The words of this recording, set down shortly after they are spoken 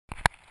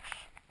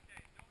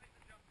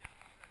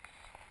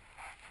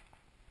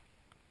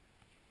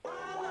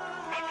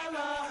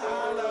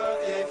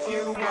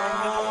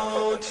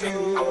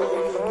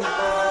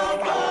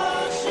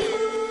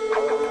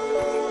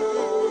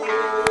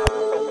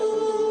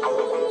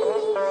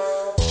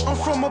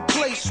from a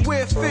place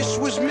where fish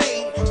was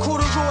made.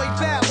 Corduroy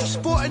Valley,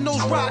 sporting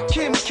those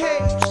Rakim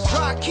caves.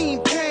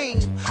 Rakim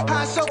came,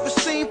 high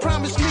self-esteem,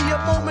 promised me a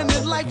moment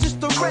in life just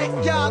to wreck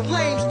y'all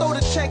lames. Throw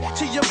the check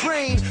to your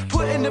brain,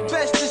 putting the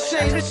best to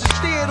shame. This is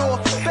theater,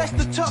 best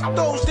to tuck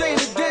those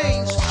Dana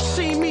Danes.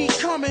 See me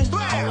coming,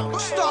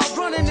 start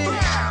running it.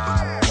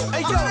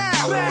 Hey yo,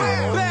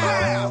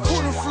 bam,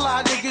 who the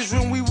fly niggas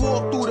when we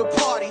walk through the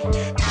party?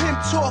 Pimp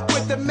talk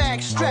with the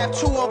Mac strapped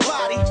to our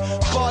body.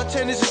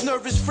 Bartenders is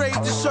nervous, afraid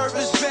to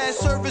service. Bad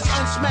service,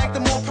 unsmack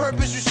them on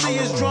purpose. You see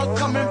us drunk,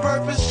 coming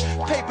purpose.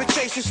 Paper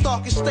chasing,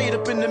 stalking, stayed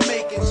up in the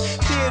makings.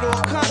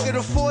 Theodore conquered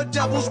the four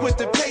devils with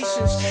the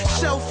patience.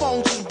 Cell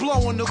phones is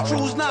blowing, the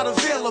crew's not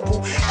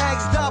available.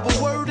 Ask double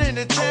word in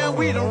the town,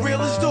 we the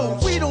realest do.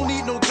 We don't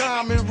need no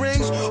diamond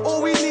rings,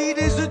 all we need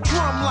is a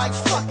drum. Like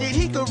fuck it,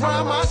 he can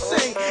rhyme, I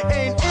sing.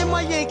 And in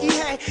my Yankee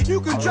hat,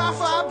 you can drop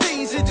 5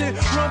 beans and then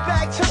run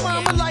back to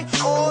mama like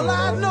all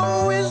I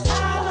know is